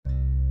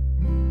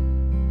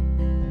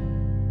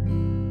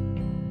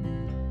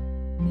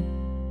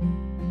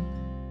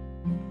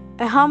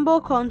A humble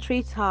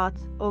contrite heart,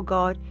 O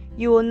God,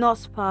 you will not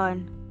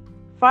spurn.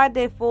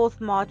 Friday, 4th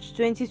March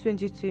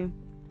 2022.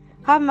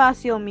 Have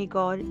mercy on me,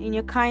 God, in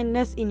your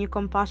kindness, in your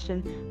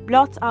compassion,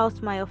 blot out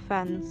my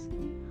offense.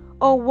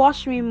 Oh,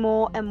 wash me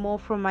more and more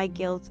from my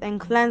guilt, and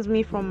cleanse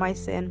me from my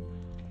sin.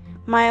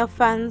 My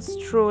offense,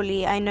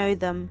 truly, I know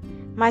them.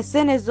 My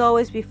sin is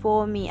always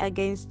before me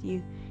against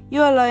you.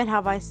 You alone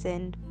have I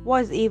sinned.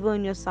 What is evil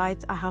in your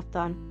sight I have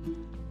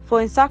done.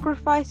 For in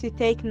sacrifice you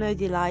take no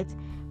delight,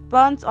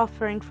 burnt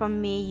offering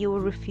from me you will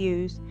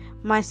refuse.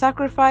 My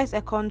sacrifice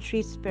a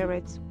contrite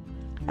spirit.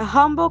 A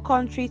humble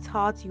contrite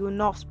heart you will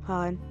not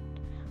spurn.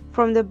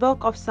 From the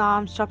book of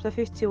Psalms, chapter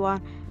 51,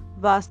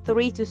 verse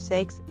 3 to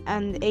 6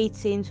 and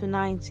 18 to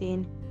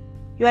 19.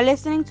 You are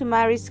listening to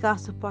Mary's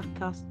Castle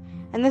podcast,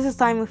 and this is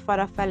Time with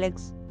Father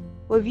Felix.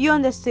 With you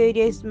on the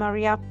studio is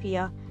Maria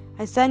Pia.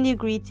 I send you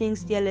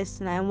greetings, dear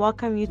listener, and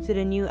welcome you to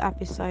the new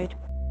episode.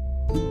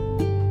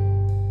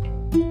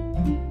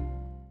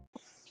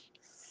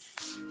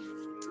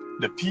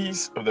 The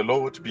peace of the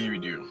Lord be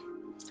with you.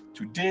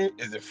 Today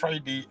is the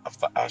Friday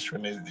after Ash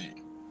Wednesday.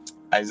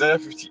 Isaiah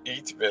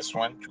 58 verse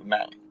 1 to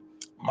 9.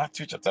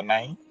 Matthew chapter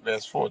 9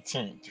 verse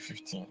 14 to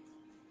 15.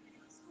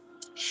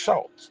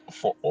 Shout,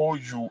 for all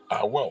you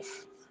are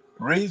wealth.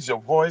 Raise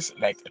your voice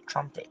like a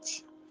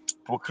trumpet.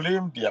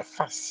 Proclaim their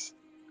fast.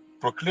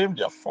 Proclaim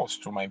their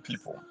fast to my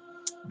people,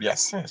 their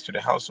sins to the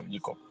house of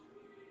Jacob.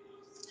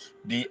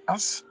 They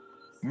ask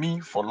me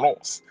for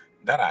laws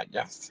that are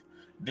just.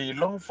 They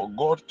long for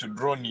God to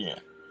draw near.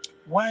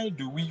 Why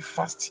do we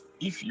fast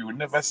if you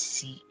never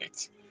see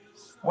it?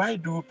 Why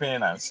do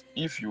penance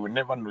if you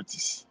never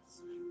notice?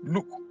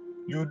 Look,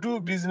 you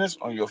do business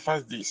on your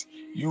fast days.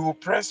 You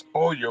oppress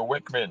all your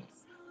workmen.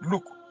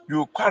 Look,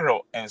 you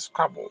quarrel and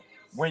squabble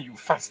when you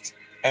fast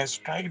and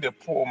strike the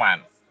poor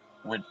man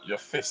with your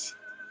fist.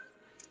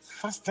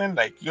 Fasting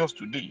like yours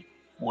today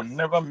will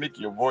never make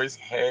your voice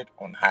heard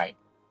on high.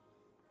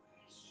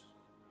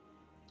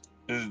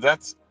 Is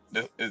that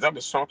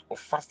the sort of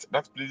fast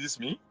that pleases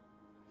me?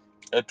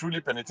 A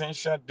truly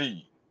penitential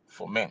day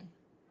for men.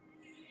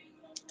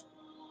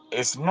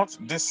 Is not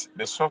this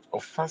the sort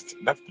of fast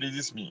that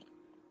pleases me?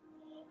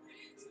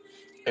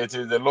 It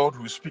is the Lord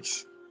who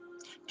speaks,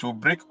 to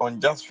break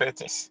unjust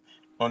fetters,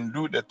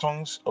 undo the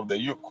tongues of the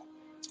yoke,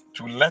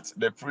 to let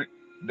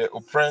the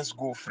oppressed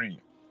go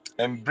free,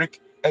 and break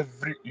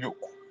every yoke,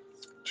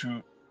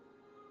 to,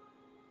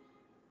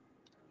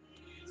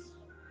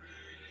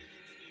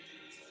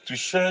 to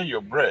share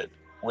your bread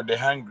with the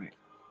hungry,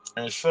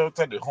 and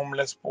shelter the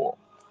homeless poor,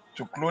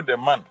 to clothe the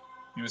man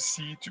you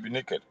see to be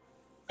naked,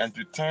 and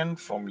to turn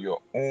from your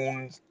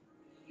own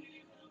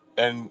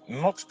and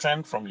not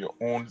turn from your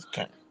own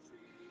skin.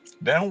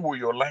 Then will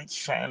your light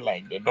shine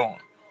like the dawn,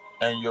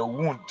 and your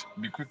wound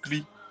be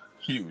quickly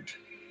healed.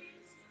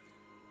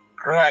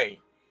 Cry,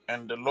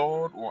 and the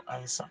Lord will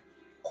answer.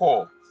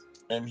 Call,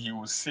 and he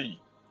will say,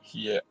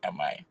 here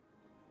am I.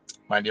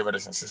 My dear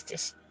brothers and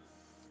sisters,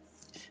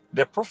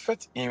 the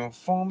prophet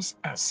informs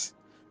us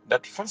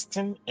that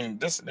fasting in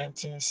this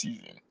Lenten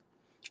season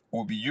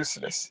will be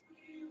useless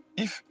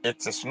if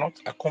it is not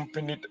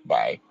accompanied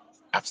by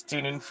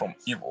abstaining from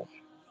evil.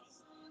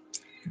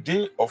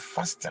 Day of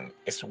fasting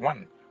is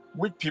one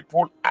which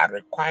people are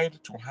required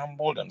to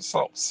humble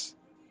themselves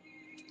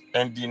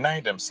and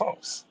deny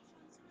themselves.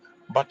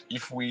 But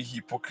if we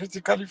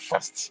hypocritically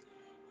fast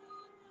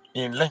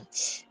in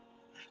Lent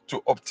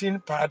to obtain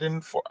pardon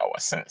for our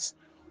sins,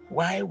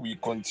 why we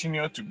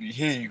continue to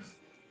behave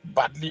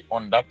badly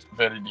on that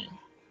very day?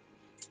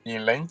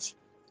 In Lent,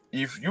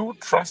 if you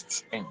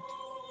trust and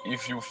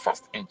if you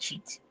fast and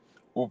cheat,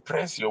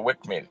 oppress your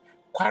workmen,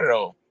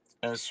 quarrel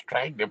and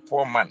strike the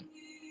poor man,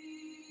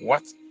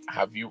 what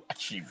have you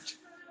achieved?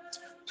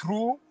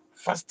 True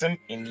fasting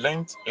in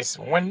Lent is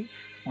when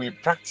we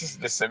practice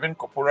the seven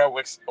corporal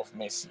works of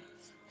mercy: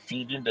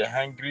 feeding the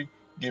hungry,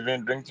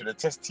 giving drink to the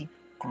thirsty,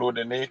 clothe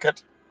the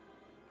naked,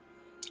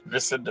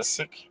 visit the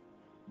sick,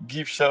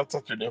 give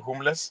shelter to the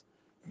homeless,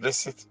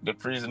 visit the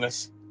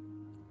prisoners,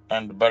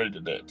 and bury the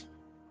dead.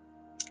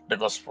 The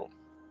Gospel.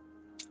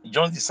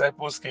 John's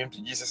disciples came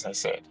to Jesus and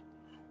said,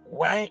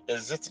 why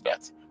is it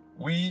that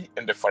we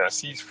and the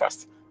Pharisees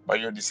fast, but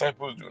your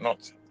disciples do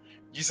not?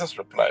 Jesus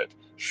replied,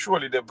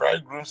 surely the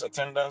bridegroom's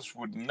attendants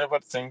would never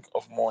think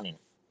of mourning,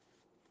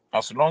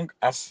 as long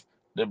as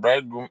the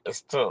bridegroom is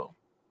still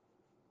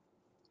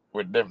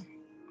with them.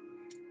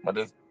 But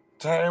the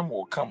time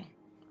will come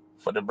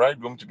for the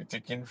bridegroom to be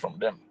taken from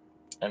them,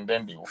 and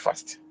then they will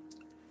fast.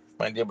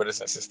 My dear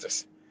brothers and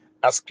sisters,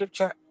 as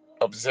scripture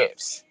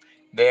observes,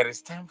 there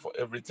is time for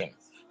everything.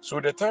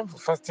 So the time for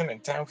fasting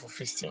and time for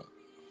feasting.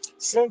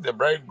 Since the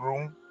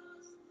bridegroom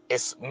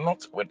is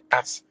not with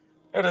us,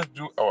 let us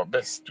do our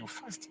best to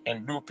fast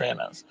and do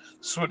penance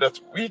so that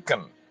we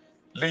can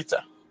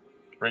later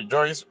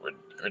rejoice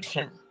with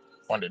him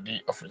on the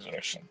day of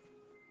resurrection.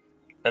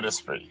 Let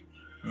us pray.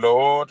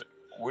 Lord,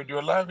 with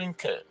your loving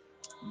care,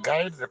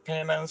 guide the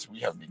penance we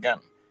have begun.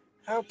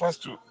 Help us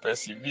to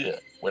persevere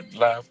with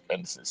love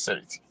and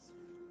sincerity.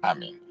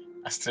 Amen.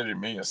 I still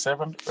remain your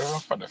servant,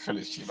 Reverend Father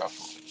Felix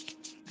Chibafo.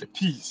 The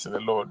peace of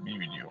the Lord be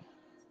with you.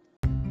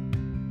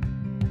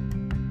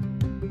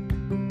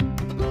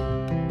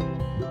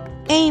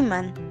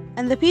 Amen.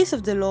 And the peace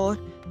of the Lord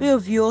be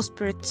of your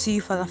spirit too,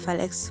 Father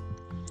Felix.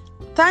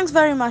 Thanks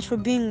very much for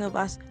being with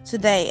us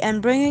today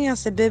and bringing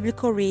us the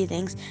biblical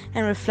readings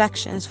and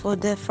reflections for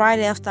the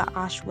Friday after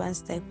Ash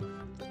Wednesday.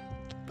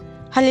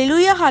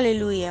 Hallelujah,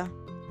 hallelujah.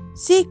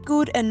 Seek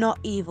good and not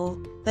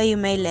evil, that you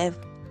may live.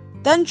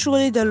 Then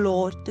truly the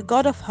Lord, the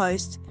God of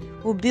hosts,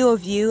 will be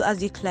with you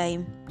as you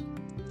claim.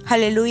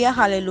 Hallelujah,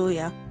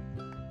 hallelujah.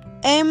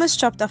 Amos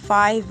chapter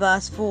 5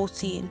 verse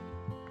 14.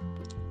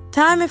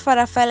 Time with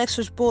Father Felix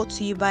was brought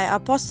to you by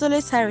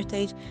Apostolic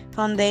Heritage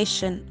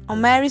Foundation on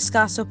Mary's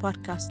Castle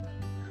podcast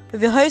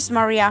with your host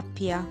Maria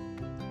Pia.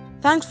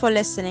 Thanks for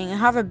listening and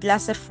have a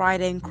blessed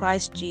Friday in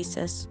Christ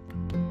Jesus.